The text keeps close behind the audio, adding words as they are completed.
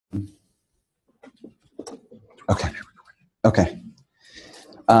Okay. Okay.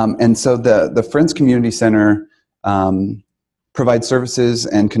 And so the Friends Community Center provides services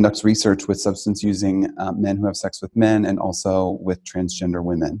and conducts research with substance-using men who have sex with men and also with transgender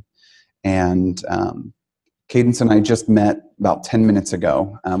women. And Cadence and I just met about 10 minutes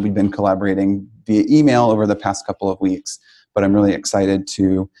ago. We've been collaborating via email over the past couple of weeks, but I'm really excited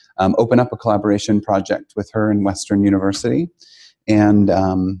to open up a collaboration project with her in Western University.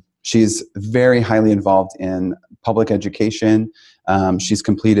 And she's very highly involved in public education. She's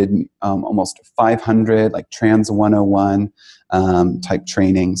completed almost 500 like Trans 101 type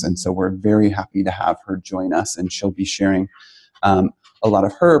trainings. And so we're very happy to have her join us, and she'll be sharing a lot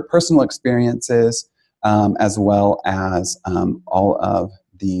of her personal experiences as well as all of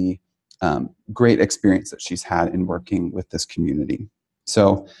the great experience that she's had in working with this community.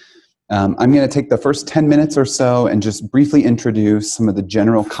 So I'm going to take the first 10 minutes or so and just briefly introduce some of the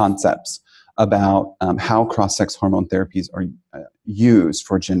general concepts about how cross-sex hormone therapies are used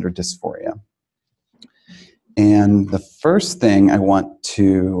for gender dysphoria. And the first thing I want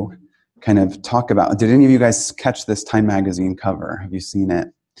to kind of talk about, did any of you guys catch this Time magazine cover? Have you seen it?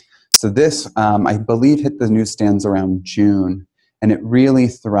 So this, I believe, hit the newsstands around June, and it really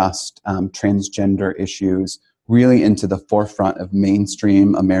thrust transgender issues really into the forefront of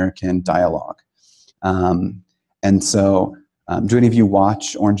mainstream American dialogue. And so, do any of you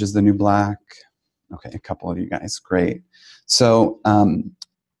watch Orange is the New Black? Okay, a couple of you guys, great. So,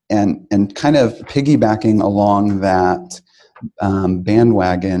 and kind of piggybacking along that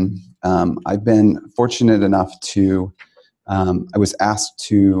bandwagon, I've been fortunate enough to, I was asked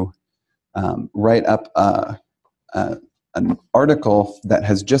to write up an article that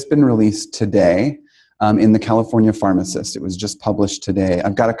has just been released today in the California Pharmacist. It was just published today.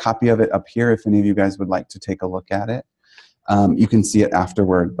 I've got a copy of it up here if any of you guys would like to take a look at it. You can see it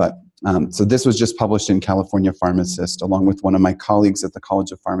afterward, but so this was just published in California Pharmacist along with one of my colleagues at the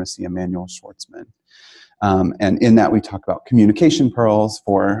College of Pharmacy, Emmanuel Schwartzman. And in that we talk about communication pearls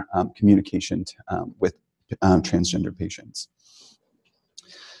for communication with transgender patients.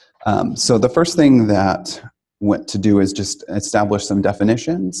 So the first thing that what to do is just establish some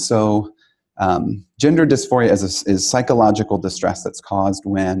definitions. So gender dysphoria is psychological distress that's caused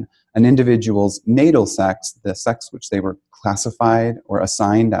when an individual's natal sex, the sex which they were classified or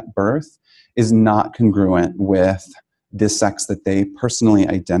assigned at birth, is not congruent with the sex that they personally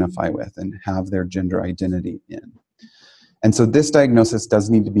identify with and have their gender identity in. And so this diagnosis does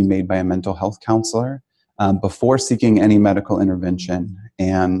need to be made by a mental health counselor before seeking any medical intervention.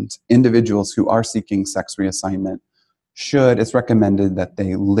 And individuals who are seeking sex reassignment it's recommended that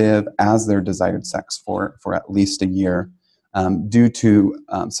they live as their desired sex for at least a year due to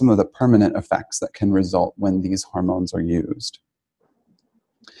some of the permanent effects that can result when these hormones are used.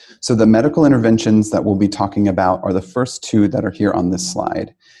 So the medical interventions that we'll be talking about are the first two that are here on this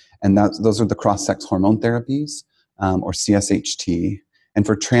slide. And those are the cross-sex hormone therapies, or CSHT. And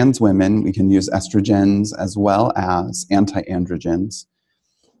for trans women, we can use estrogens as well as anti-androgens.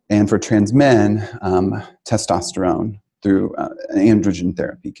 And for trans men, testosterone through androgen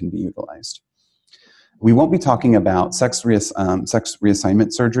therapy can be utilized. We won't be talking about sex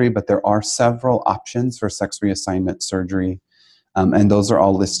reassignment surgery, but there are several options for sex reassignment surgery, and those are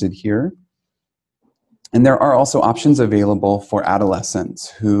all listed here. And there are also options available for adolescents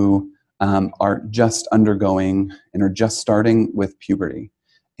who are just undergoing and are just starting with puberty.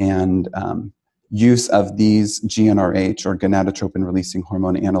 And use of these GnRH, or gonadotropin-releasing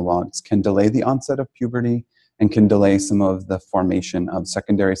hormone analogs, can delay the onset of puberty and can delay some of the formation of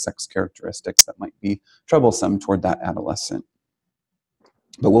secondary sex characteristics that might be troublesome toward that adolescent.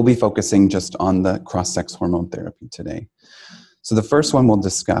 But we'll be focusing just on the cross-sex hormone therapy today. So the first one we'll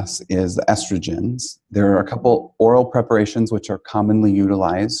discuss is the estrogens. There are a couple oral preparations which are commonly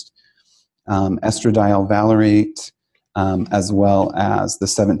utilized, estradiol valerate, as well as the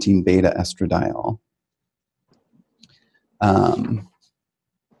 17-beta estradiol.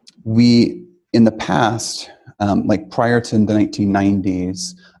 In the past, like prior to the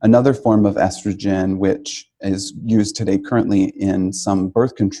 1990s, another form of estrogen, which is used today currently in some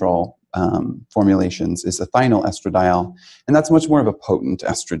birth control formulations, is ethinyl estradiol, and that's much more of a potent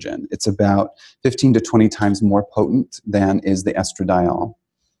estrogen. It's about 15 to 20 times more potent than is the estradiol.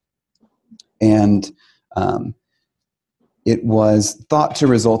 And it was thought to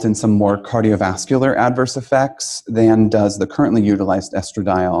result in some more cardiovascular adverse effects than does the currently utilized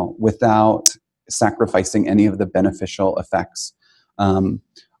estradiol without sacrificing any of the beneficial effects on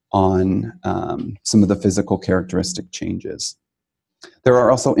some of the physical characteristic changes. There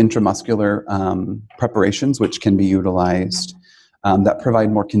are also intramuscular preparations which can be utilized that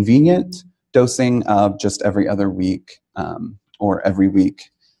provide more convenient dosing of just every other week or every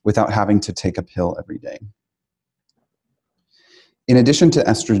week without having to take a pill every day. In addition to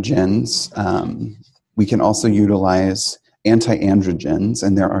estrogens, we can also utilize anti-androgens,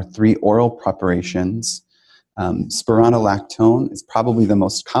 and there are 3 oral preparations. Spironolactone is probably the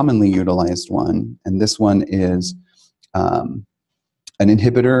most commonly utilized one, and this one is an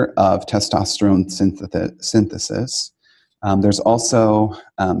inhibitor of testosterone synthesis. There's also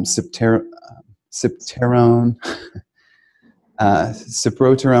cyproterone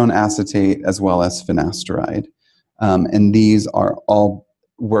acetate, as well as finasteride. And these are all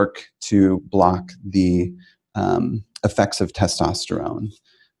work to block the effects of testosterone.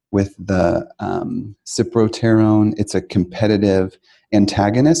 With the cyproterone, it's a competitive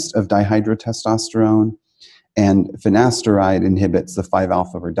antagonist of dihydrotestosterone, and finasteride inhibits the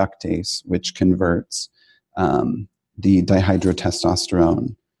 5-alpha reductase, which converts the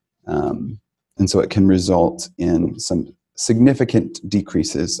dihydrotestosterone. And so it can result in some significant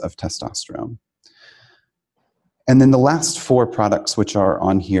decreases of testosterone. And then the last 4 products which are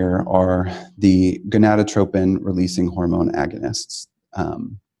on here are the gonadotropin-releasing hormone agonists.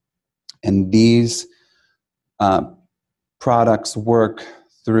 And these products work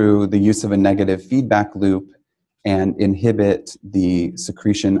through the use of a negative feedback loop and inhibit the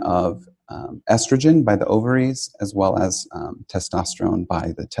secretion of estrogen by the ovaries, as well as testosterone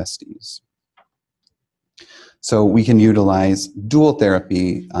by the testes. So we can utilize dual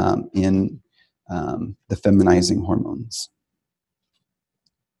therapy in the feminizing hormones.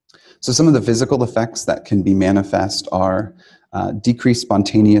 So some of the physical effects that can be manifest are decreased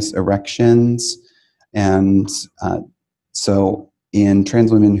spontaneous erections, and so in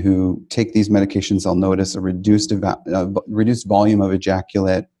trans women who take these medications, they'll notice a reduced volume of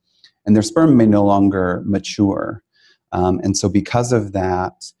ejaculate, and their sperm may no longer mature. And so because of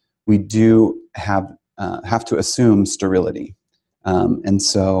that, we do have to assume sterility. And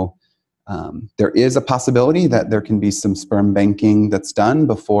so there is a possibility that there can be some sperm banking that's done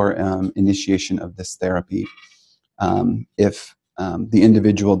before initiation of this therapy. If the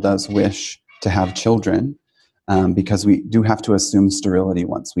individual does wish to have children, because we do have to assume sterility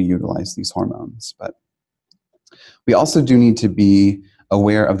once we utilize these hormones. But we also do need to be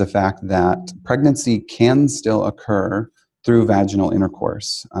aware of the fact that pregnancy can still occur through vaginal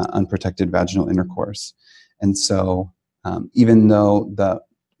intercourse, unprotected vaginal intercourse. And so even though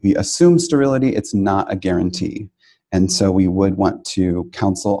we assume sterility, it's not a guarantee. And so we would want to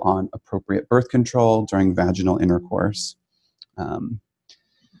counsel on appropriate birth control during vaginal intercourse.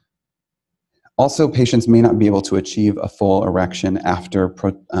 Also, patients may not be able to achieve a full erection after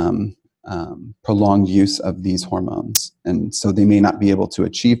prolonged use of these hormones. And so they may not be able to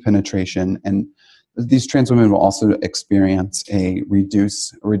achieve penetration. And these trans women will also experience a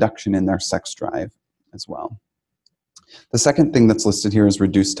reduction in their sex drive as well. The second thing that's listed here is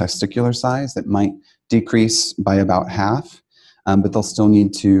reduced testicular size. That might decrease by about half, but they'll still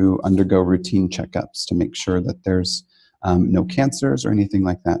need to undergo routine checkups to make sure that there's no cancers or anything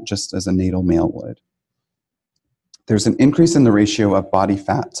like that, just as a natal male would. There's an increase in the ratio of body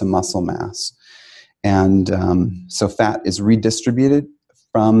fat to muscle mass. And so fat is redistributed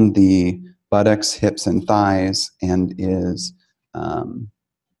from the buttocks, hips, and thighs, and is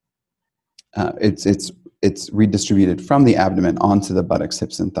it's redistributed from the abdomen onto the buttocks,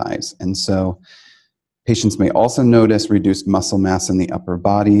 hips, and thighs. And so patients may also notice reduced muscle mass in the upper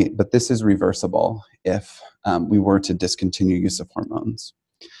body, but this is reversible if we were to discontinue use of hormones.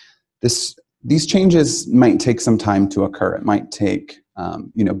 These changes might take some time to occur. It might take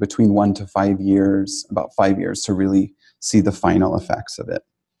between 1 to 5 years, about 5 years, to really see the final effects of it.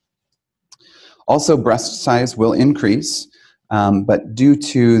 Also, breast size will increase, but due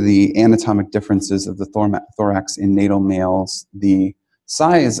to the anatomic differences of the thorax in natal males, the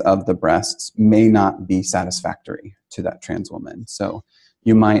size of the breasts may not be satisfactory to that trans woman. So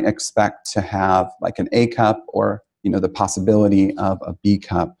you might expect to have like an A cup, or the possibility of a B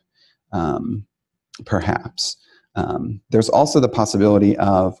cup, perhaps. There's also the possibility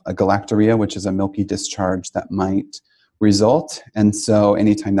of a galactorrhea, which is a milky discharge that might result. And so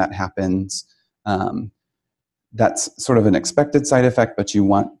anytime that happens, that's sort of an expected side effect, but you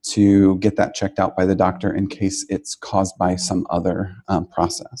want to get that checked out by the doctor in case it's caused by some other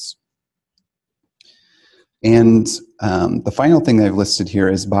process. And the final thing I've listed here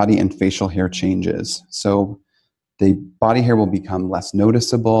is body and facial hair changes. So the body hair will become less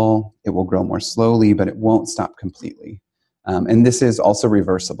noticeable, it will grow more slowly, but it won't stop completely. And this is also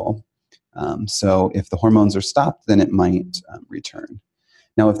reversible. So if the hormones are stopped, then it might return.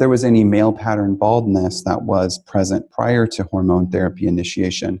 Now, if there was any male pattern baldness that was present prior to hormone therapy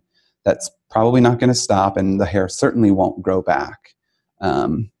initiation, that's probably not going to stop, and the hair certainly won't grow back.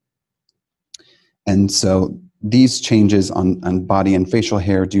 And so these changes on body and facial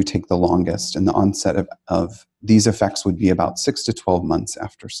hair do take the longest, and the onset of these effects would be about 6 to 12 months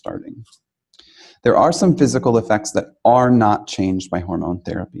after starting. There are some physical effects that are not changed by hormone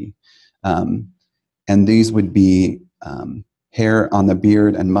therapy, and these would be hair on the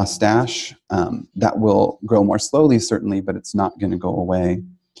beard and mustache. That will grow more slowly, certainly, but it's not going to go away.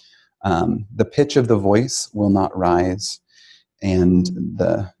 The pitch of the voice will not rise, and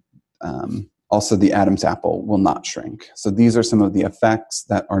also the Adam's apple will not shrink. So these are some of the effects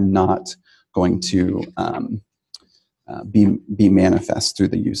that are not going to be manifest through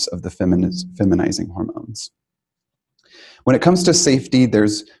the use of the feminizing hormones. When it comes to safety,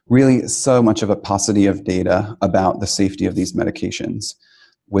 there's really so much of a paucity of data about the safety of these medications.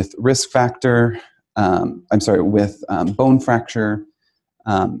 With risk factor, with bone fracture,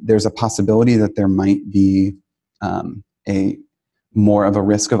 there's a possibility that there might be more of a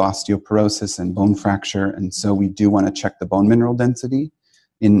risk of osteoporosis and bone fracture, and so we do want to check the bone mineral density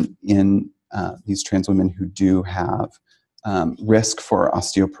in these trans women who do have risk for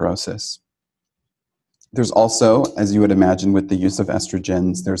osteoporosis. There's also, as you would imagine with the use of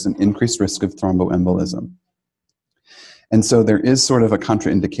estrogens, there's an increased risk of thromboembolism. And so there is sort of a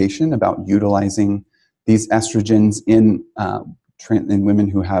contraindication about utilizing these estrogens in women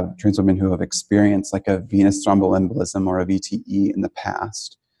who have, trans women who have experienced like a venous thromboembolism or a VTE in the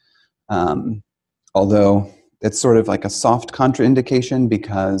past. Although it's sort of like a soft contraindication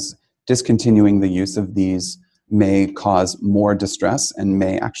because discontinuing the use of these may cause more distress and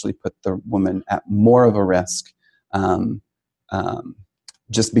may actually put the woman at more of a risk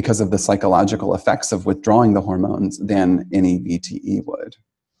just because of the psychological effects of withdrawing the hormones than any VTE would.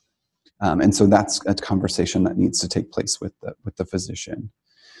 And so that's a conversation that needs to take place with the physician.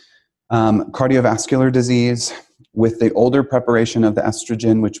 Cardiovascular disease, with the older preparation of the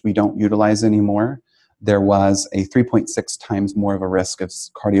estrogen, which we don't utilize anymore, there was a 3.6 times more of a risk of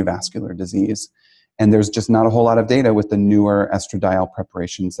cardiovascular disease. And there's just not a whole lot of data with the newer estradiol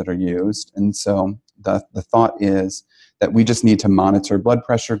preparations that are used. And so the thought is that we just need to monitor blood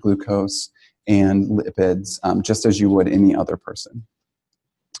pressure, glucose, and lipids just as you would any other person.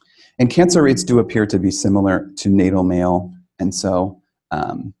 And cancer rates do appear to be similar to natal male. And so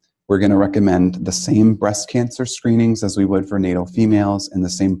we're going to recommend the same breast cancer screenings as we would for natal females and the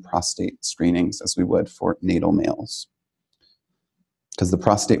same prostate screenings as we would for natal males. Because the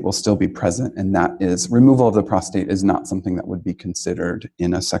prostate will still be present, and that is, removal of the prostate is not something that would be considered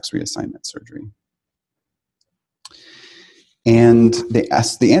in a sex reassignment surgery. And the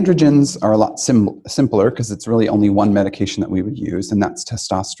androgens are a lot simpler because it's really only one medication that we would use, and that's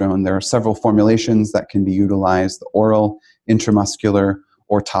testosterone. There are several formulations that can be utilized, the oral, intramuscular,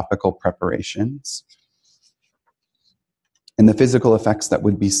 or topical preparations. And the physical effects that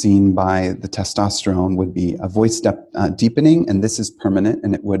would be seen by the testosterone would be a voice deepening, and this is permanent,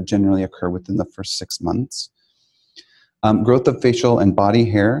 and it would generally occur within the first 6 months. Growth of facial and body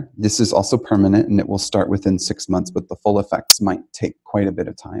hair, this is also permanent, and it will start within 6 months, but the full effects might take quite a bit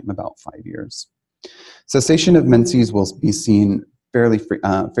of time, about 5 years. Cessation of menses will be seen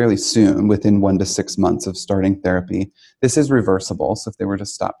fairly soon, within 1 to 6 months of starting therapy. This is reversible, so if they were to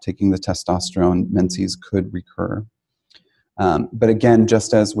stop taking the testosterone, menses could recur. But again,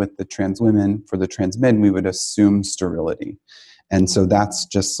 just as with the trans women, for the trans men, we would assume sterility. And so that's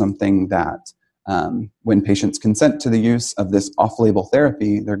just something that when patients consent to the use of this off-label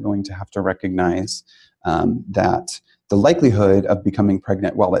therapy, they're going to have to recognize that the likelihood of becoming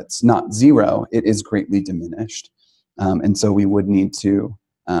pregnant, while it's not zero, it is greatly diminished. And so we would need to,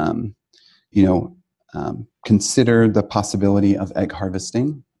 consider the possibility of egg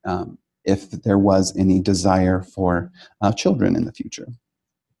harvesting if there was any desire for children in the future.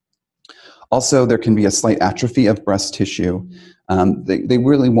 Also, there can be a slight atrophy of breast tissue. They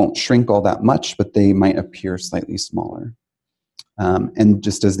really won't shrink all that much, but they might appear slightly smaller. And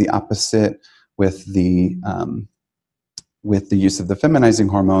just as the opposite with the use of the feminizing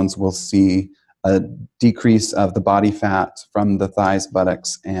hormones, we'll see a decrease of the body fat from the thighs,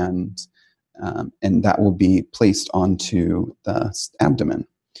 buttocks, and that will be placed onto the abdomen.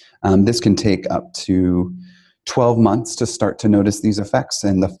 This can take up to 12 months to start to notice these effects,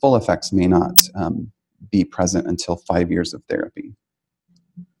 and the full effects may not be present until 5 years of therapy.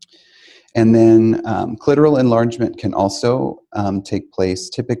 And then clitoral enlargement can also take place.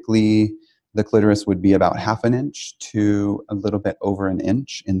 Typically, the clitoris would be about 1/2 inch to a little bit over 1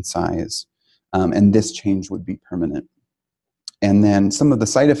 inch in size, and this change would be permanent. And then some of the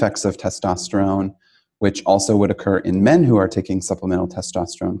side effects of testosterone, which also would occur in men who are taking supplemental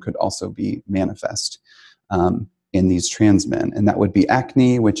testosterone, could also be manifest in these trans men. And that would be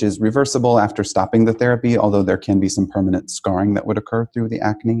acne, which is reversible after stopping the therapy, although there can be some permanent scarring that would occur through the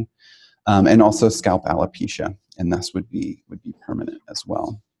acne, and also scalp alopecia, and this would be permanent as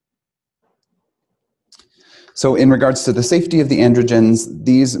well. So in regards to the safety of the androgens,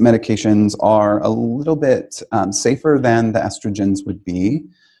 these medications are a little bit safer than the estrogens would be.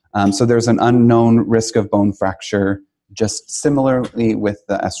 So there's an unknown risk of bone fracture, just similarly with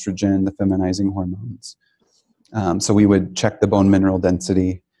the estrogen, the feminizing hormones. So we would check the bone mineral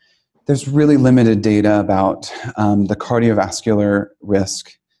density. There's really limited data about the cardiovascular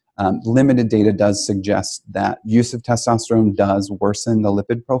risk. Limited data does suggest that use of testosterone does worsen the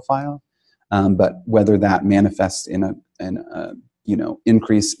lipid profile, but whether that manifests in a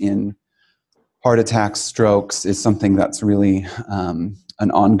increase in heart attacks, strokes, is something that's really an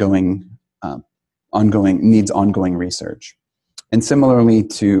needs ongoing research. And similarly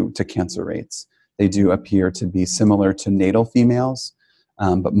to cancer rates, they do appear to be similar to natal females,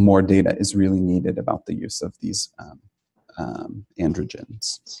 but more data is really needed about the use of these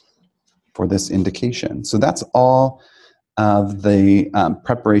androgens for this indication. So that's all of the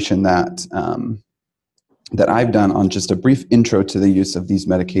preparation that I've done on just a brief intro to the use of these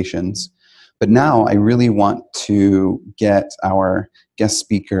medications. But now I really want to get our guest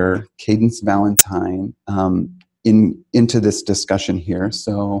speaker, Cadence Valentine, into this discussion here.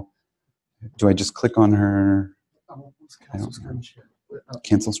 So do I just click on her? Cancel screen share.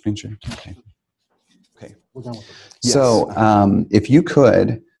 Cancel screen share? Okay. Okay. Yes. So if you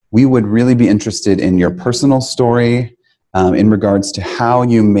could, we would really be interested in your personal story in regards to how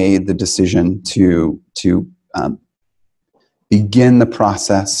you made the decision to begin the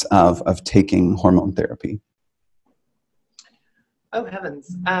process of taking hormone therapy. Oh,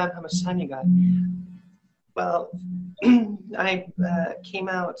 heavens. How much time you got? Well, I came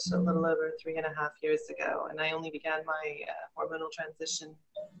out a little over 3.5 years ago, and I only began my hormonal transition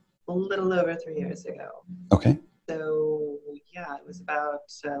a little over 3 years ago. Okay. So, yeah, it was about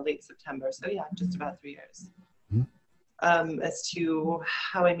late September. So, yeah, just about 3 years. Mm-hmm. As to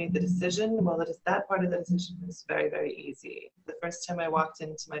how I made the decision, well, that part of the decision was very, very easy. The first time I walked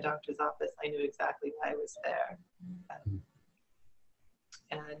into my doctor's office, I knew exactly why I was there.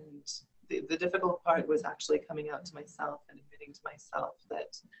 And the difficult part was actually coming out to myself and admitting to myself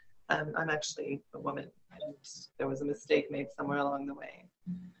that I'm actually a woman, and there was a mistake made somewhere along the way.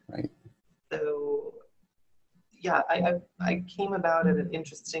 Right. So, yeah, I came about at an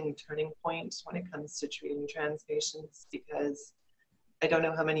interesting turning point when it comes to treating trans patients, because I don't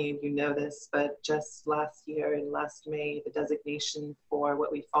know how many of you know this, but just last year, in last May, the designation for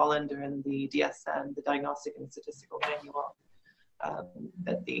what we fall under in the DSM, the Diagnostic and Statistical Manual,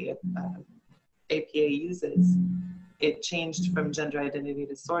 that the APA uses, it changed from gender identity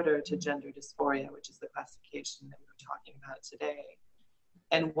disorder to gender dysphoria, which is the classification that we're talking about today.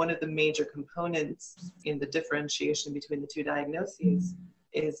 And one of the major components in the differentiation between the two diagnoses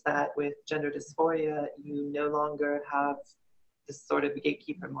is that with gender dysphoria, you no longer have this sort of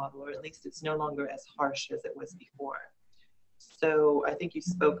gatekeeper model, or at least it's no longer as harsh as it was before. So I think you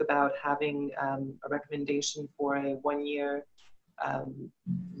spoke about having a recommendation for a 1-year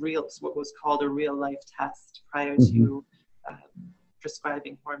what was called a real life test prior to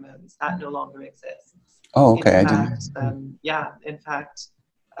prescribing hormones. That no longer exists. Oh, okay. In fact, in fact,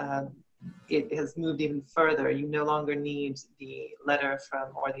 it has moved even further. You no longer need the letter from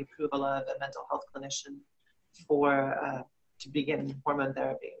or the approval of a mental health clinician for to begin hormone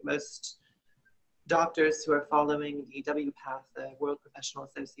therapy. Most doctors who are following the WPATH, the World Professional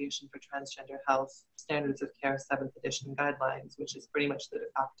Association for Transgender Health Standards of Care 7th edition guidelines, which is pretty much the de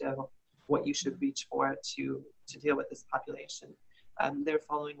facto what you should reach for to deal with this population. They're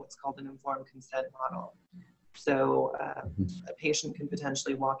following what's called an informed consent model. So a patient can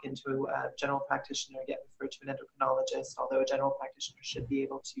potentially walk into a general practitioner, get referred to an endocrinologist, although a general practitioner should be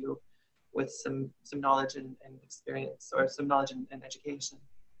able to, with some knowledge and experience, or some knowledge and education,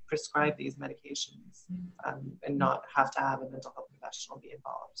 prescribe these medications and not have to have a mental health professional be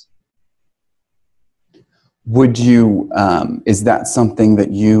involved. Would you, is that something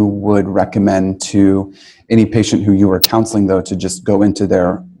that you would recommend to any patient who you are counseling, though, to just go into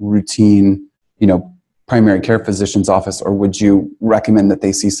their routine, primary care physician's office, or would you recommend that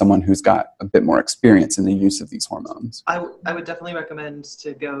they see someone who's got a bit more experience in the use of these hormones? I would definitely recommend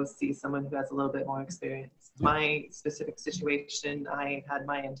to go see someone who has a little bit more experience. My specific situation, I had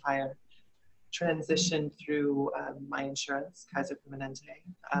my entire transitioned through my insurance, Kaiser Permanente.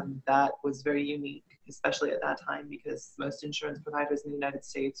 That was very unique, especially at that time, because most insurance providers in the United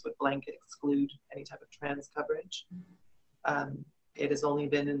States would blanket exclude any type of trans coverage. It has only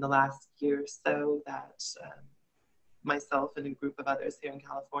been in the last year or so that myself and a group of others here in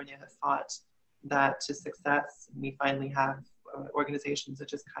California have fought that to success. We finally have organizations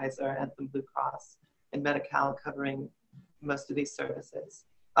such as Kaiser, Anthem Blue Cross, and Medi-Cal covering most of these services,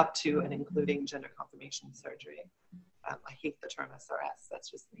 up to and including gender confirmation surgery. I hate the term SRS,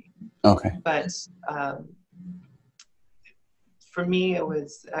 that's just me. Okay. But for me, I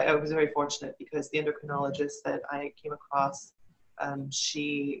was very fortunate because the endocrinologist that I came across,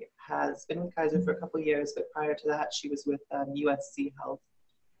 she has been with Kaiser for a couple of years, but prior to that, she was with USC Health,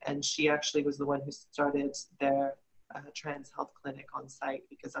 and she actually was the one who started their trans health clinic on site,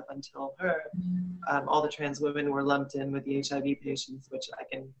 because up until her, all the trans women were lumped in with the HIV patients, which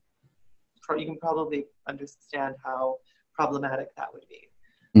you can probably understand how problematic that would be.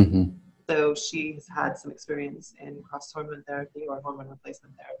 Mm-hmm. So she's had some experience in cross-hormone therapy, or hormone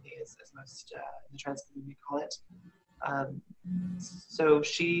replacement therapy, as most in the trans community call it. So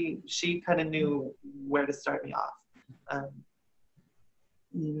she kind of knew where to start me off.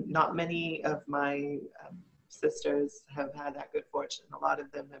 Not many of my sisters have had that good fortune. A lot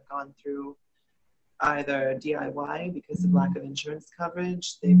of them have gone through either DIY because of lack of insurance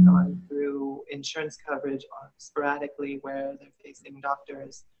coverage. They've gone through insurance coverage sporadically where they're facing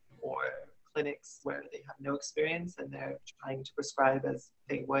doctors or clinics where they have no experience and they're trying to prescribe as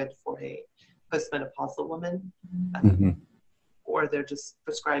they would for a postmenopausal woman. Mm-hmm. Or they're just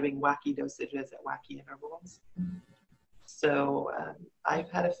prescribing wacky dosages at wacky intervals. So I've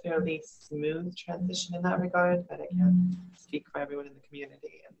had a fairly smooth transition in that regard, but I can't speak for everyone in the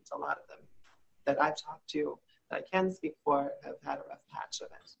community, and a lot of them that I've talked to that I can speak for have had a rough patch of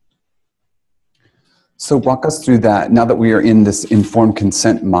it. So walk us through that. Now that we are in this informed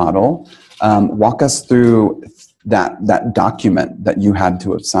consent model, walk us through that document that you had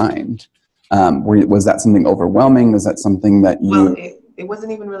to have signed. Was that something overwhelming? Was that something that you... Well, it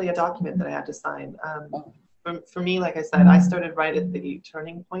wasn't even really a document that I had to sign. For me, like I said, I started right at the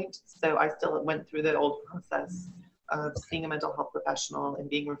turning point. So I still went through the old process of seeing a mental health professional and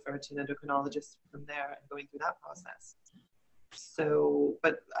being referred to an endocrinologist from there and going through that process. So,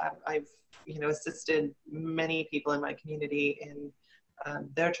 but I've, assisted many people in my community in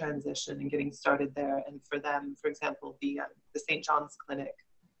their transition and getting started there. And for them, for example, the St. John's Clinic,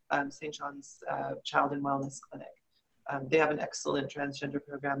 St. John's Child and Wellness Clinic, they have an excellent transgender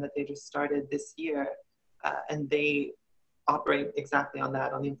program that they just started this year. And they operate exactly on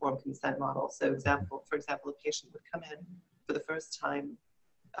that, on the informed consent model. So for example, a patient would come in for the first time,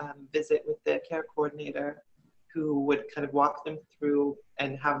 visit with the care coordinator, who would kind of walk them through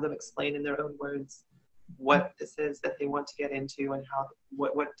and have them explain in their own words what this is that they want to get into and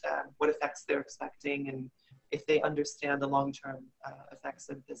what effects they're expecting, and if they understand the long-term effects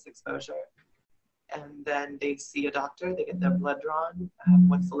of this exposure. And then they see a doctor, they get their blood drawn.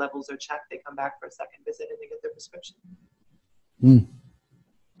 Once the levels are checked, they come back for a second visit and they get their prescription.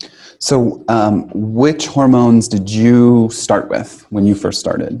 So which hormones did you start with when you first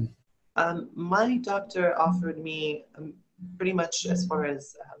started? My doctor offered me pretty much, as far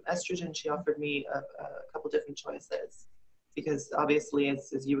as estrogen, she offered me a couple different choices. Because obviously,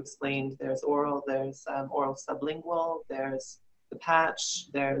 as you explained, there's oral, there's oral sublingual, there's the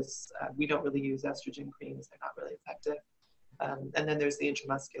patch, there's, we don't really use estrogen creams, they're not really effective. And then there's the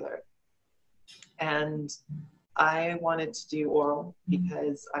intramuscular. And I wanted to do oral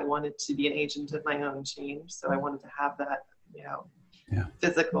because I wanted to be an agent of my own change. So I wanted to have that,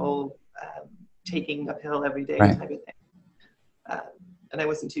 physical taking a pill every day type of thing. And I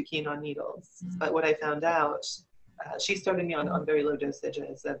wasn't too keen on needles. But what I found out, she started me on very low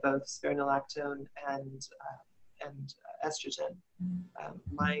dosages of both spironolactone and estrogen.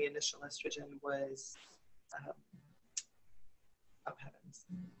 My initial estrogen was,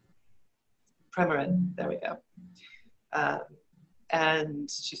 Premarin, there we go. And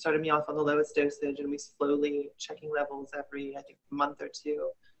she started me off on the lowest dosage, and we slowly, checking levels every, I think, month or two,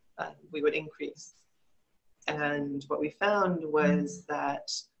 we would increase. And what we found was that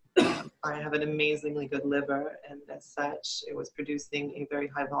I have an amazingly good liver, and as such, it was producing a very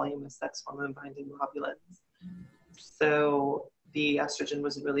high volume of sex hormone binding globulins. So the estrogen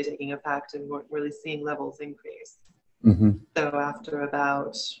wasn't really taking effect, and weren't really seeing levels increase. Mm-hmm. So after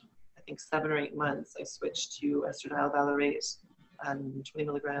about, I think, 7 or 8 months, I switched to estradiol valerate, 20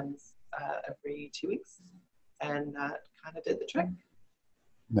 milligrams every 2 weeks, and that kind of did the trick.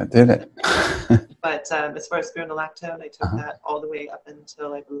 That did it. But as far as spironolactone, I took that all the way up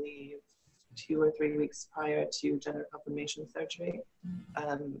until, I believe, 2 or 3 weeks prior to gender confirmation surgery,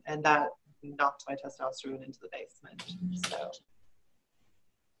 and that knocked my testosterone into the basement.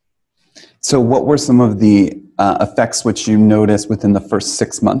 So what were some of the effects which you noticed within the first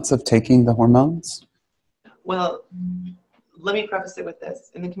 6 months of taking the hormones? Well, let me preface it with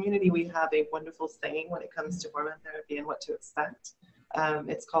this. In the community, we have a wonderful saying when it comes to hormone therapy and what to expect.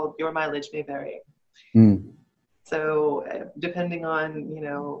 It's called "Your mileage may vary." Mm. So depending on,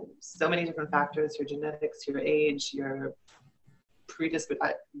 so many different factors, your genetics, your age, your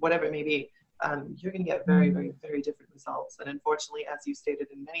predisposition, whatever it may be, you're going to get very, very, very different results. And unfortunately, as you stated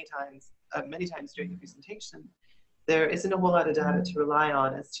many times during the presentation, there isn't a whole lot of data to rely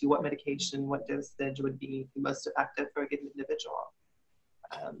on as to what medication, what dosage would be the most effective for a given individual.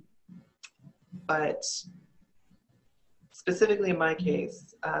 But specifically in my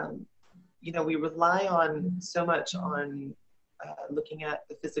case, we rely on so much on looking at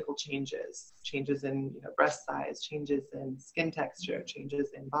the physical changes in breast size, changes in skin texture,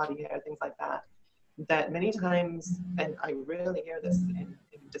 changes in body hair, things like that. That many times, and I rarely hear this in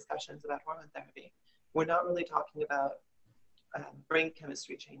discussions about hormone therapy, we're not really talking about brain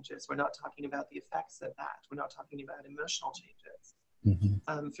chemistry changes. We're not talking about the effects of that. We're not talking about emotional changes.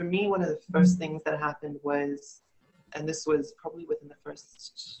 Mm-hmm. For me, one of the first things that happened was, and this was probably within the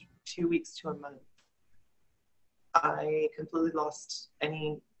first 2 weeks to a month, I completely lost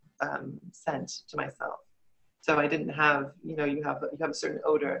any scent to myself. So I didn't have, you have a certain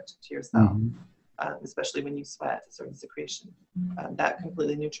odor to yourself, mm-hmm. Especially when you sweat, a certain secretion. That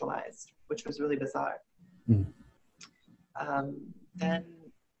completely neutralized, which was really bizarre. Mm. Then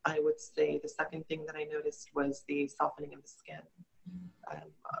I would say the second thing that I noticed was the softening of the skin.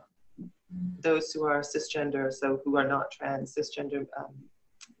 Those who are cisgender, so who are not trans, cisgender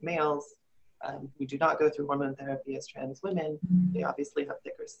males, who do not go through hormone therapy as trans women, they obviously have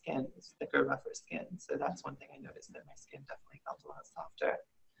thicker skin, thicker, rougher skin. So that's one thing I noticed, that my skin definitely felt a lot softer.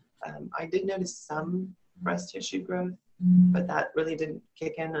 I did notice some breast tissue growth, but that really didn't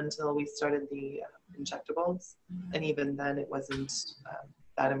kick in until we started the injectables. And even then it wasn't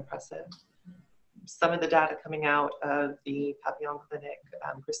that impressive. Some of the data coming out of the Papillon Clinic,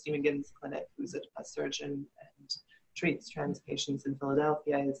 Christy McGinn's clinic, who's a surgeon and treats trans patients in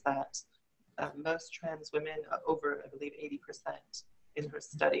Philadelphia, is that most trans women, over, I believe, 80% in her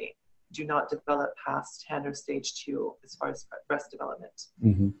study, do not develop past Tanner stage 2 as far as breast development.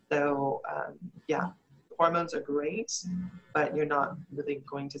 Mm-hmm. So, hormones are great, but you're not really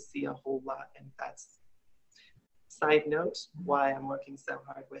going to see a whole lot. And that's, side note, why I'm working so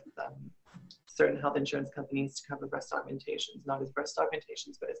hard with certain health insurance companies to cover breast augmentations, not as breast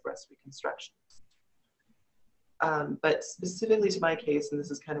augmentations, but as breast reconstructions. But specifically to my case, and this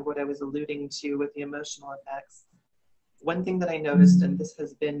is kind of what I was alluding to with the emotional effects, one thing that I noticed, and this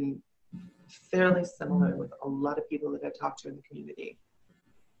has been fairly similar with a lot of people that I've talked to in the community,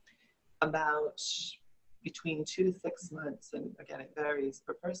 about between 2 to 6 months, and again, it varies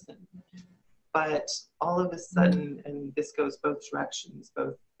per person, but all of a sudden, and this goes both directions,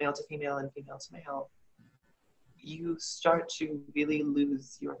 both male to female and female to male, you start to really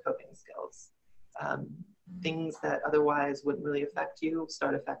lose your coping skills. Things that otherwise wouldn't really affect you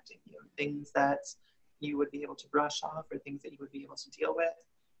start affecting you. Things that you would be able to brush off, or things that you would be able to deal with,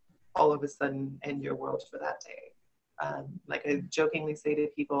 all of a sudden end your world for that day. Like I jokingly say to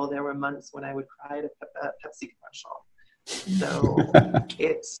people, there were months when I would cry at a Pepsi commercial. So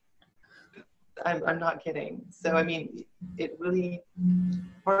I'm not kidding. So, I mean, it really,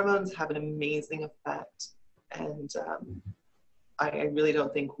 hormones have an amazing effect. And I really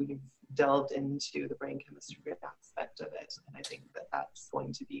don't think we've delved into the brain chemistry aspect of it. And I think that that's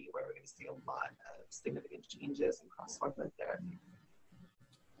going to be where we're going to see a lot of significant changes in cross-hormone therapy.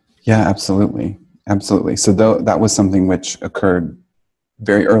 Yeah, absolutely. Absolutely. So that was something which occurred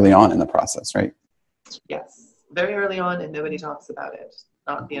very early on in the process, right? Yes, very early on, and nobody talks about it.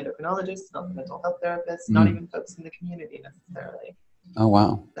 Not the endocrinologists, not the mental health therapists, not even folks in the community necessarily. Oh,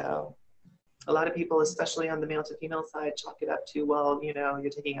 wow. So a lot of people, especially on the male to female side, chalk it up to, well,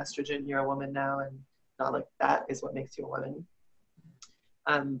 you're taking estrogen, you're a woman now, and not like that is what makes you a woman.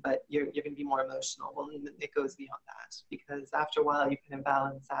 But you're going to be more emotional. Well, it goes beyond that, because after a while you kind of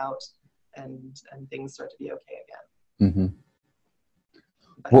balance out and things start to be okay again.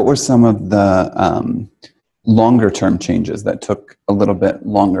 Mm-hmm. What were some of the longer term changes that took a little bit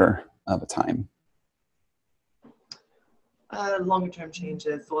longer of a time? Longer term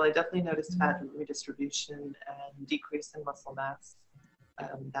changes. Well, I definitely noticed fat redistribution and decrease in muscle mass.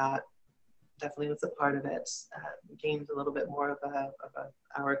 That definitely was a part of it. Gained a little bit more of a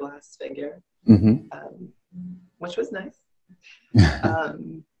hourglass figure, mm-hmm. Which was nice.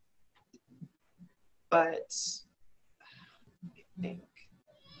 But I think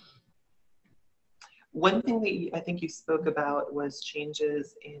one thing that I think you spoke about was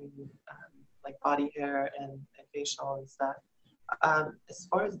changes in like body hair and facial and stuff. As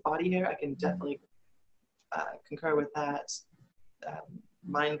far as body hair, I can definitely concur with that.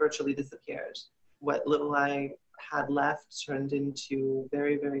 Mine virtually disappeared. What little I had left turned into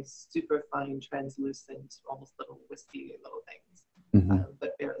very, very super fine, translucent, almost little wispy little things,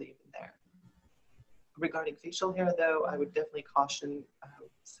 but barely even there. Regarding facial hair, though, I would definitely caution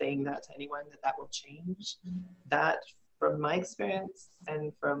saying that to anyone that will change. That, from my experience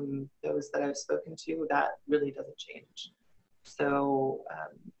and from those that I've spoken to, that really doesn't change. So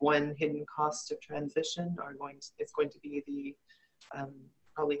one hidden cost of transition is going to be the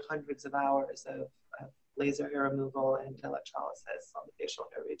probably hundreds of hours of laser hair removal and electrolysis on the facial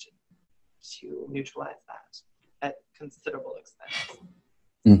hair region to neutralize that at considerable expense.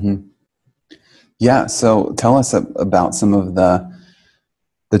 Mm-hmm. Yeah, so tell us about some of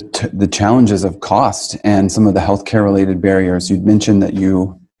the challenges of cost and some of the healthcare related barriers. You'd mentioned that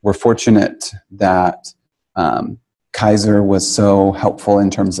you were fortunate that Kaiser was so helpful in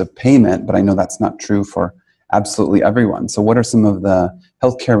terms of payment, but I know that's not true for absolutely everyone. So what are some of the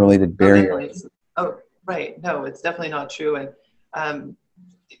healthcare related barriers? Oh, right. No, it's definitely not true. And,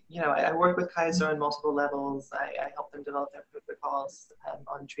 you know, I work with Kaiser on multiple levels. I help them develop their protocols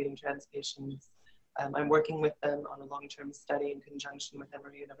on treating trans patients. I'm working with them on a long-term study in conjunction with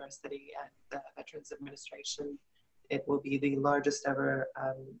Emory University and the Veterans Administration. It will be the largest ever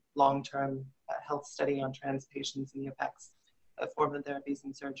long-term health study on trans patients and the effects of hormone therapies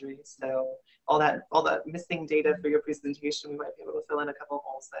and surgeries. So all that missing data for your presentation, we might be able to fill in a couple of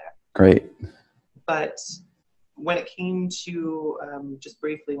holes there. Great. But when it came to, just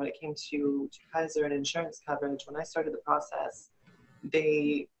briefly, when it came to Kaiser and insurance coverage, when I started the process,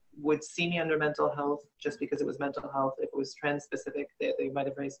 they would see me under mental health just because it was mental health. If it was trans-specific, they might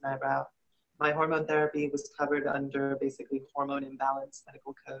have raised an eyebrow. My hormone therapy was covered under basically hormone imbalance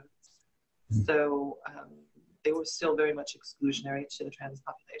medical codes. So they were still very much exclusionary to the trans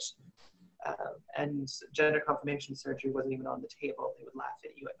population. And gender confirmation surgery wasn't even on the table. They would laugh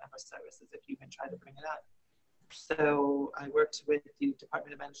at you at member services if you even tried to bring it up. So I worked with the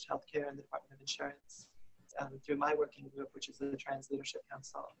Department of Managed Healthcare and the Department of Insurance through my working group, which is the Trans Leadership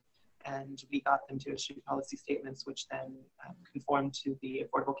Council. And we got them to issue policy statements, which then conformed to the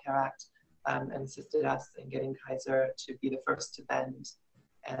Affordable Care Act and assisted us in getting Kaiser to be the first to bend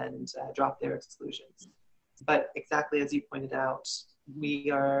and drop their exclusions. But exactly as you pointed out,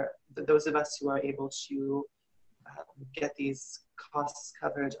 we are, those of us who are able to get these costs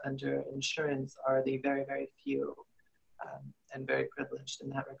covered under insurance are the very, very few and very privileged in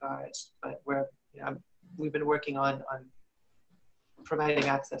that regard. But we've been working on providing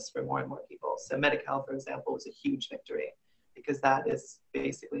access for more and more people. So Medi-Cal, for example, was a huge victory because that is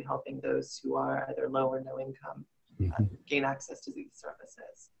basically helping those who are either low or no income gain access to these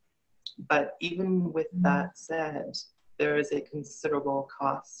services. But even with that said, there is a considerable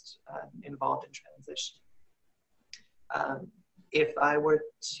cost involved in transition. If I were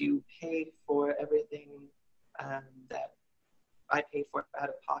to pay for everything that I pay for out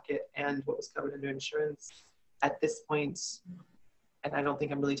of pocket and what was covered under insurance, at this point, and I don't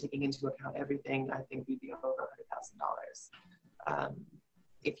think I'm really taking into account everything, I think we'd be over $100,000.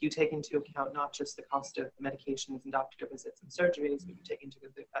 If you take into account not just the cost of medications and doctor visits and surgeries, but you take into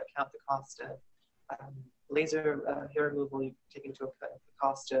account the cost of laser hair removal, you take into account the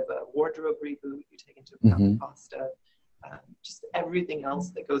cost of a wardrobe reboot, you take into account the cost of just everything else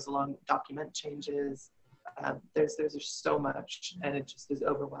that goes along, document changes. There's just so much, and it just is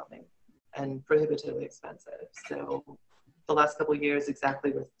overwhelming and prohibitively expensive. So the last couple of years,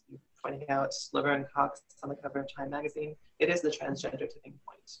 exactly with you pointing out Laverne Cox on the cover of Time magazine, it is the transgender tipping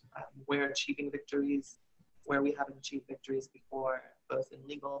point. We're achieving victories where we haven't achieved victories before, both in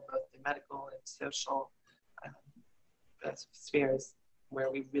legal, both in medical and social spheres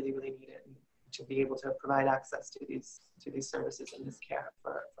where we really, really need it to be able to provide access to these services and this care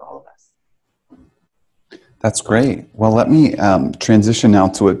for all of us. That's great. Well, let me transition now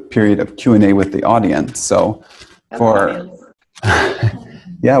to a period of Q&A with the audience. So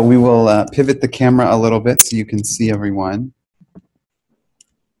yeah, we will pivot the camera a little bit so you can see everyone.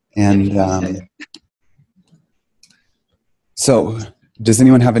 And so does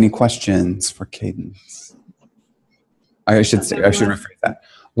anyone have any questions for Cadence? I should rephrase that.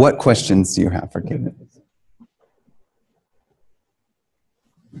 What questions do you have for Cadence?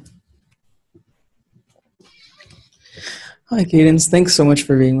 Hi, Cadence. Thanks so much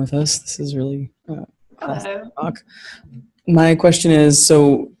for being with us. This is really awesome talk. My question is,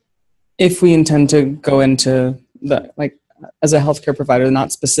 so if we intend to go into the, like, as a healthcare provider,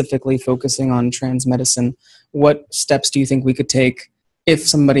 not specifically focusing on trans medicine, what steps do you think we could take if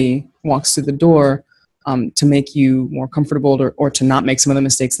somebody walks through the door to make you more comfortable, or to not make some of the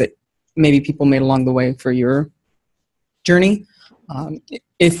mistakes that maybe people made along the way for your journey,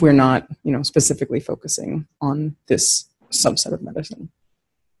 if we're not, specifically focusing on this subset of medicine?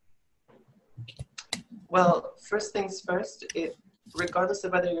 Well, first things first, regardless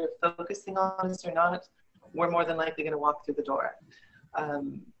of whether you're focusing on this or not, we're more than likely going to walk through the door.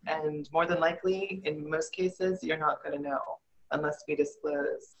 And more than likely, in most cases, you're not going to know unless we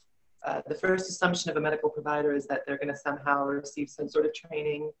disclose. The first assumption of a medical provider is that they're going to somehow receive some sort of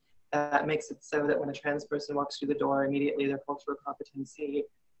training that makes it so that when a trans person walks through the door, immediately their cultural competency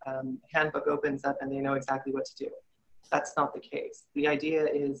handbook opens up and they know exactly what to do. That's not the case. The idea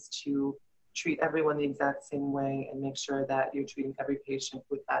is to treat everyone the exact same way and make sure that you're treating every patient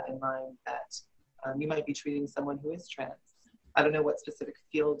with that in mind, that you might be treating someone who is trans. I don't know what specific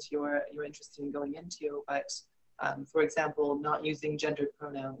field you're interested in going into, but for example, not using gendered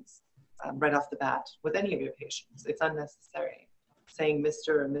pronouns right off the bat with any of your patients, it's unnecessary. Saying Mr.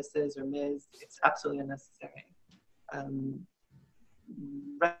 or Mrs. or Ms., it's absolutely unnecessary.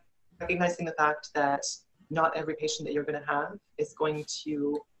 Recognizing the fact that not every patient that you're going to have is going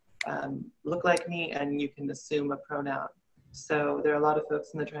to look like me and you can assume a pronoun. So there are a lot of folks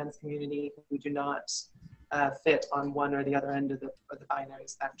in the trans community who do not fit on one or the other end of the binary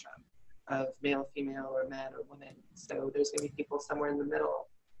spectrum of male, female, or man or woman. So there's going to be people somewhere in the middle.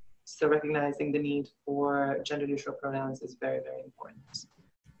 So recognizing the need for gender neutral pronouns is very, very important.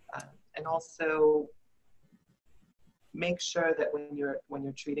 And also make sure that when you're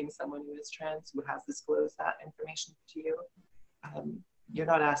treating someone who is trans, who has disclosed that information to you, you're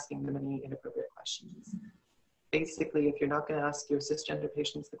not asking them any inappropriate questions. Basically, if you're not going to ask your cisgender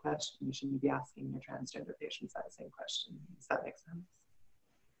patients the question, you shouldn't be asking your transgender patients that same question. Does that make sense?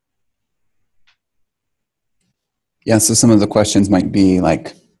 Yeah, so some of the questions might be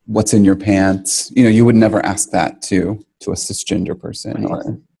like, what's in your pants? You would never ask that to a cisgender person. Right.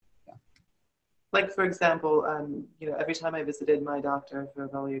 Or, like, for example, every time I visited my doctor for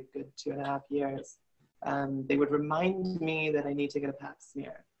probably a good 2.5 years, they would remind me that I need to get a pap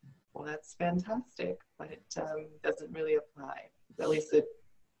smear. Well, that's fantastic, but it doesn't really apply. At least it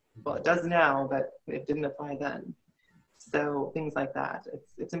does now, but it didn't apply then. So things like that,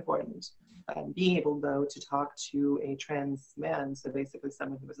 it's important. Being able, though, to talk to a trans man, so basically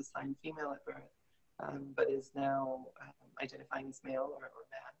someone who was assigned female at birth, but is now identifying as male or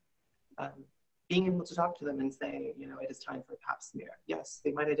man, being able to talk to them and say, it is time for a pap smear. Yes,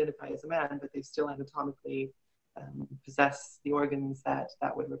 they might identify as a man, but they still anatomically possess the organs that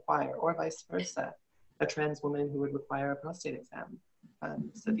would require, or vice versa, a trans woman who would require a prostate exam.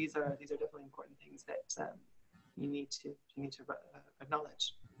 So these are definitely important things that you need to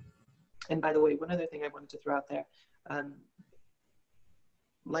acknowledge. And by the way, one other thing I wanted to throw out there,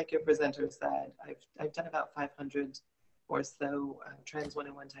 like your presenter said, I've done about 500 or so trans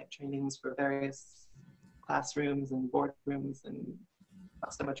one-on-one type trainings for various classrooms and boardrooms and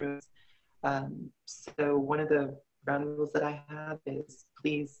not so much rooms. So one of the ground rules that I have is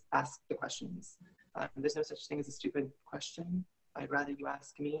please ask the questions. There's no such thing as a stupid question. I'd rather you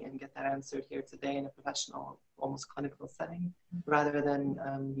ask me and get that answered here today in a professional, almost clinical setting, rather than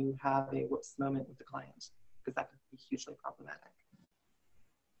you have a whoops moment with the client, because that could be hugely problematic.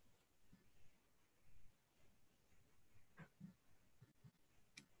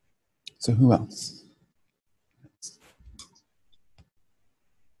 so who else?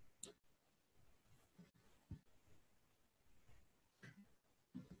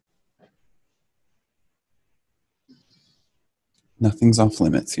 Nothing's off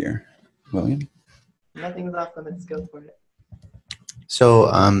limits here. William? Nothing's off limits, go for it.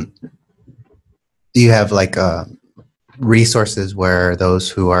 So do you have like resources where those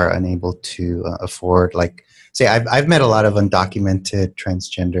who are unable to afford, like, say, I've met a lot of undocumented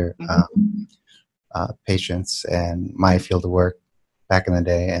transgender patients in my field of work back in the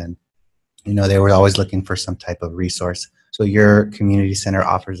day, and they were always looking for some type of resource. So your community center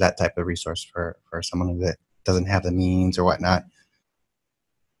offers that type of resource for someone that doesn't have the means or whatnot.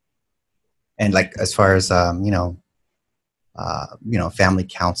 And like as far as family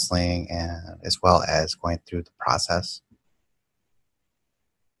counseling, and as well as going through the process.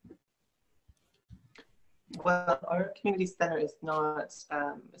 Well, our community center is not,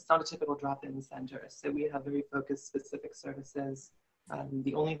 it's not a typical drop-in center. So we have very focused, specific services.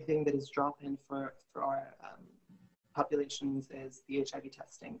 The only thing that is drop-in for our populations is the HIV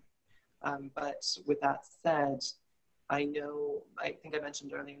testing. But with that said, I know, I think I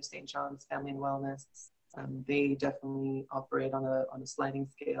mentioned earlier, St. John's Family and Wellness. They definitely operate on a sliding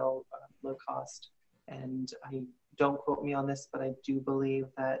scale, low cost. And I don't quote me on this, but I do believe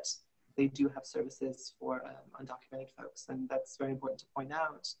that they do have services for undocumented folks. And that's very important to point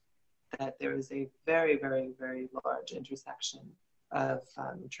out, that there is a very, very, very large intersection of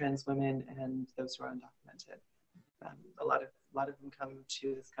trans women and those who are undocumented. A lot of them come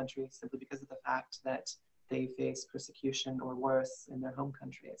to this country simply because of the fact that they face persecution or worse in their home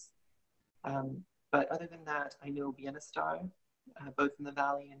countries. But other than that, I know Vienna Star, both in the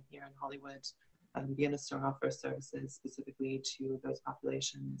Valley and here in Hollywood. Vienna Star offers services specifically to those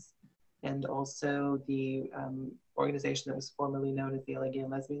populations. And also the organization that was formerly known as the LA Gay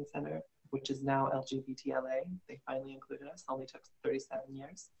and Lesbian Center, which is now LGBTLA. They finally included us, only took 37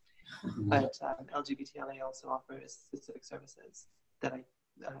 years. But LGBTLA also offers specific services that I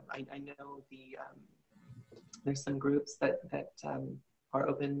know there's some groups that are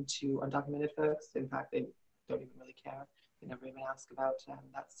open to undocumented folks. In fact, they don't even really care. They never even ask about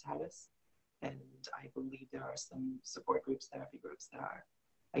that status. And I believe there are some support groups, therapy groups that are.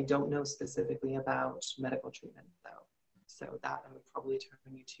 I don't know specifically about medical treatment though. So that I would probably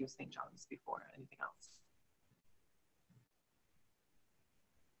turn you to St. John's before anything else.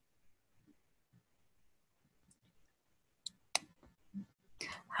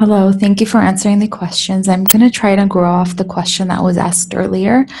 Hello, thank you for answering the questions. I'm going to try to grow off the question that was asked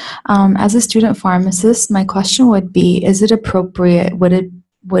earlier. As a student pharmacist, my question would be, is it appropriate, would it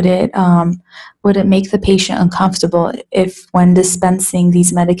make the patient uncomfortable if when dispensing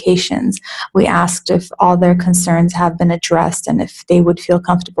these medications, we asked if all their concerns have been addressed and if they would feel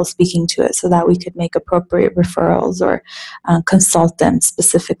comfortable speaking to it so that we could make appropriate referrals or consult them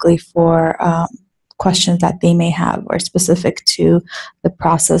specifically for questions that they may have or specific to the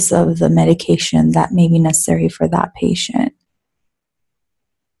process of the medication that may be necessary for that patient.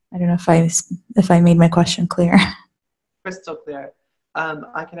 I don't know if I made my question clear. Crystal clear.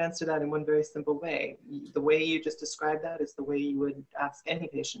 I can answer that in one very simple way. The way you just described that is the way you would ask any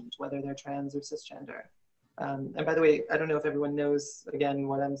patient, whether they're trans or cisgender. And by the way, I don't know if everyone knows, again,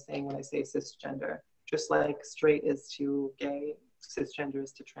 what I'm saying when I say cisgender. Just like straight is to gay, cisgender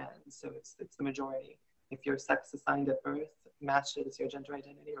is to trans, so it's the majority. If your sex assigned at birth matches your gender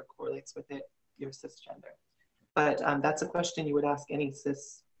identity or correlates with it, you're cisgender. But that's a question you would ask any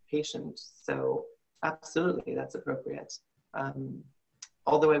cis patient, so absolutely, that's appropriate.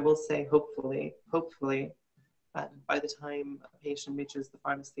 Although I will say, hopefully, by the time a patient reaches the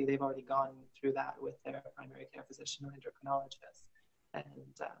pharmacy, they've already gone through that with their primary care physician or endocrinologist, and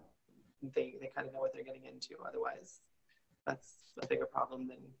they kind of know what they're getting into. Otherwise, that's a bigger problem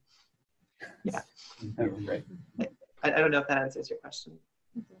than, yeah. Right. I don't know if that answers your question.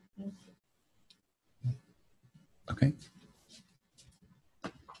 Okay.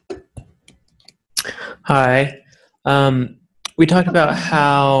 Hi. We talked about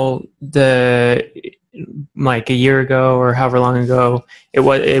how like a year ago or however long ago, it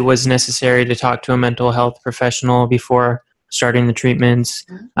was necessary to talk to a mental health professional before starting the treatments,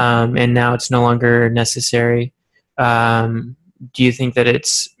 and now it's no longer necessary. Do you think that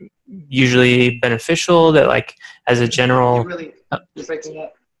it's usually beneficial that, like, as a general? You're breaking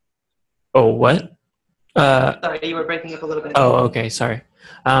up. Oh, what? Sorry, you were breaking up a little bit. Oh, okay, sorry.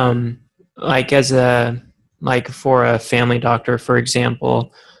 Like like for a family doctor, for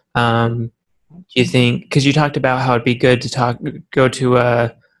example, do you think, because you talked about how it'd be good to go to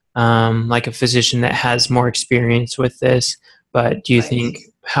a like a physician that has more experience with this, but do you think,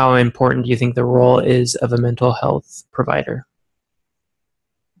 how important do you think the role is of a mental health provider,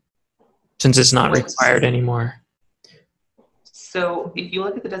 since it's not required anymore? So if you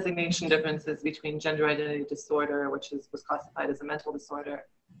look at the designation differences between gender identity disorder, which was classified as a mental disorder,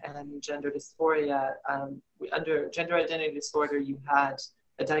 and gender dysphoria, under gender identity disorder, you had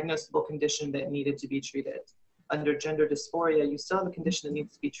a diagnosable condition that needed to be treated. Under gender dysphoria, you still have a condition that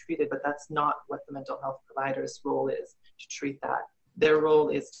needs to be treated, but that's not what the mental health provider's role is, to treat that. Their role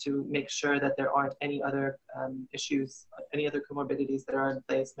is to make sure that there aren't any other issues, any other comorbidities that are in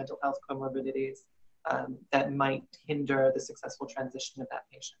place, mental health comorbidities, that might hinder the successful transition of that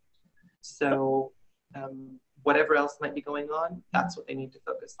patient. So whatever else might be going on, that's what they need to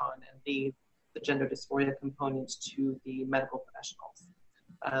focus on and leave the gender dysphoria component to the medical professionals.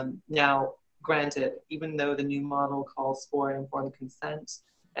 Now, granted, even though the new model calls for informed consent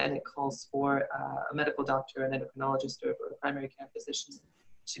and it calls for a medical doctor, an endocrinologist, or a primary care physician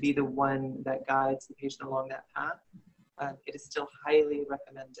to be the one that guides the patient along that path, it is still highly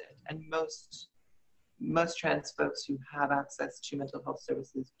recommended. And most trans folks who have access to mental health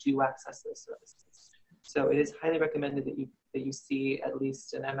services do access those services. So it is highly recommended that you see at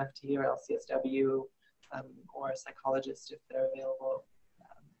least an MFT or LCSW or a psychologist if they're available.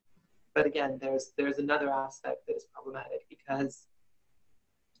 But again, there's another aspect that is problematic because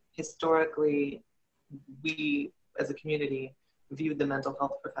historically we as a community viewed the mental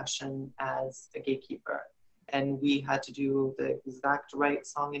health profession as a gatekeeper, and we had to do the exact right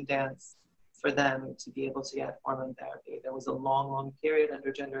song and dance for them to be able to get hormone therapy. There was a long period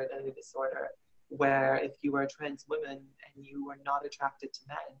under gender identity disorder where if you were a trans woman and you were not attracted to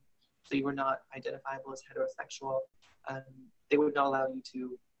men, so you were not identifiable as heterosexual, they would not allow you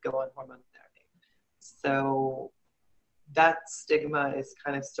to go on hormone therapy. So that stigma is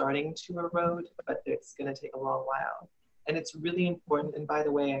kind of starting to erode, but it's going to take a long while. And it's really important. And by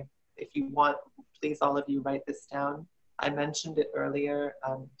the way, if you want, please all of you write this down. I mentioned it earlier,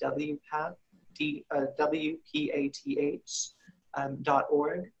 WPATH, WPATH.org.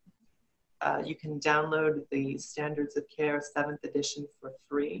 You can download the Standards of Care 7th edition for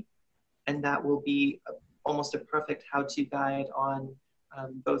free, and that will be almost a perfect how-to guide on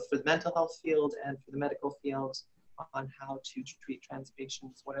both for the mental health field and for the medical field on how to treat trans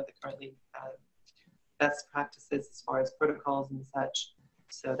patients, what are the currently best practices as far as protocols and such.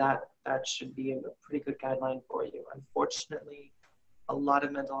 So that should be a pretty good guideline for you. Unfortunately, a lot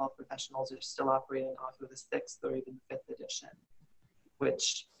of mental health professionals are still operating off of the 6th or even 5th edition,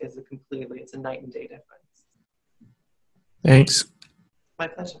 which is it's a night and day difference. Thanks. My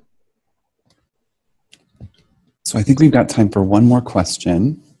pleasure. So I think we've got time for one more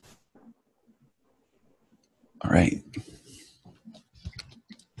question. All right.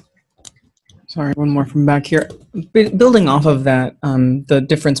 Sorry, one more from back here. Building off of that, the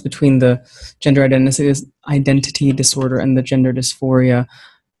difference between the gender identity disorder and the gender dysphoria.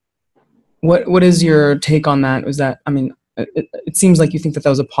 What is your take on that? Was that, I mean, it seems like you think that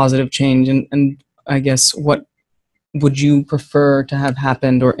was a positive change, and I guess what would you prefer to have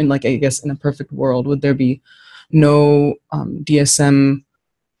happened, or in a perfect world, would there be no DSM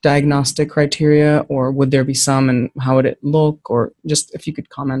diagnostic criteria, or would there be some, and how would it look? Or just if you could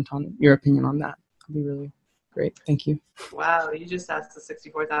comment on your opinion on that, that'd be really great. Thank you. Wow, you just asked a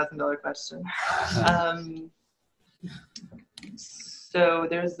 $64,000 question. So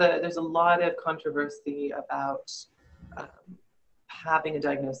there's a lot of controversy about having a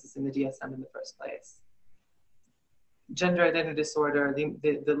diagnosis in the DSM in the first place. Gender identity disorder,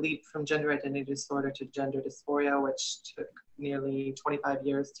 the leap from gender identity disorder to gender dysphoria, which took nearly 25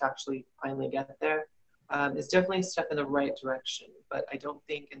 years to actually finally get there, is definitely a step in the right direction. But I don't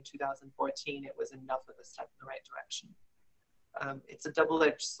think in 2014 it was enough of a step in the right direction. It's a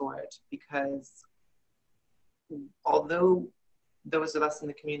double-edged sword because although those of us in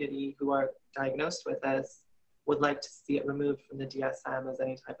the community who are diagnosed with this would like to see it removed from the DSM as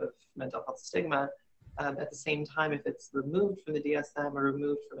any type of mental health stigma, at the same time, if it's removed from the DSM or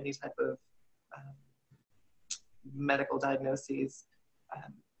removed from any type of medical diagnoses,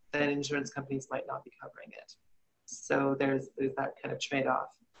 then insurance companies might not be covering it. So there's that kind of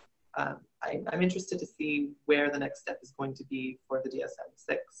trade-off. I'm interested to see where the next step is going to be for the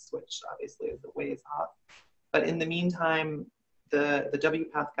DSM-6, which obviously is a ways off. But in the meantime, the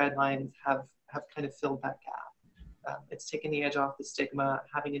WPATH guidelines have kind of filled that gap. It's taken the edge off the stigma.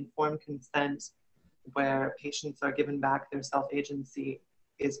 Having informed consent where patients are given back their self-agency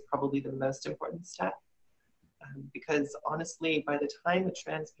is probably the most important step. Because honestly, by the time a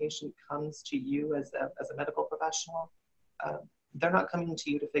trans patient comes to you as a medical professional, they're not coming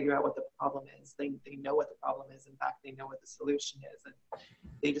to you to figure out what the problem is. They know what the problem is. In fact, they know what the solution is. And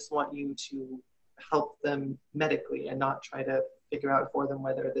they just want you to help them medically and not try to figure out for them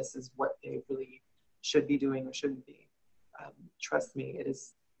whether this is what they really should be doing or shouldn't be. Trust me, it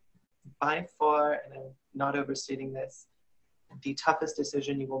is by far, and I'm not overstating this, the toughest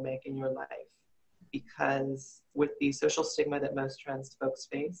decision you will make in your life. Because with the social stigma that most trans folks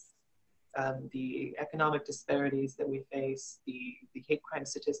face, the economic disparities that we face, the hate crime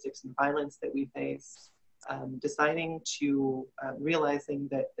statistics and violence that we face, deciding to, realizing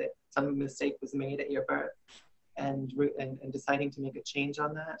that some mistake was made at your birth and deciding to make a change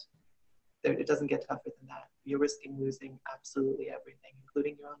on that, it doesn't get tougher than that. You're risking losing absolutely everything,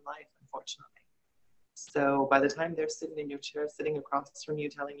 including your own life, unfortunately. So by the time they're sitting in your chair, sitting across from you,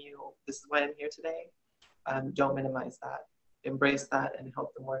 telling you, this is why I'm here today, don't minimize that. Embrace that and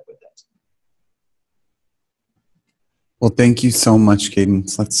help them work with it. Well, thank you so much,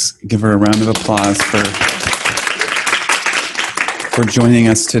 Cadence. Let's give her a round of applause for joining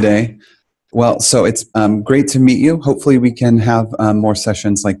us today. Well, so it's great to meet you. Hopefully we can have more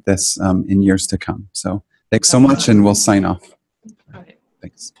sessions like this in years to come. So thanks so much, and we'll sign off. All right.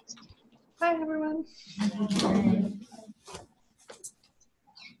 Thanks. Bye, everyone.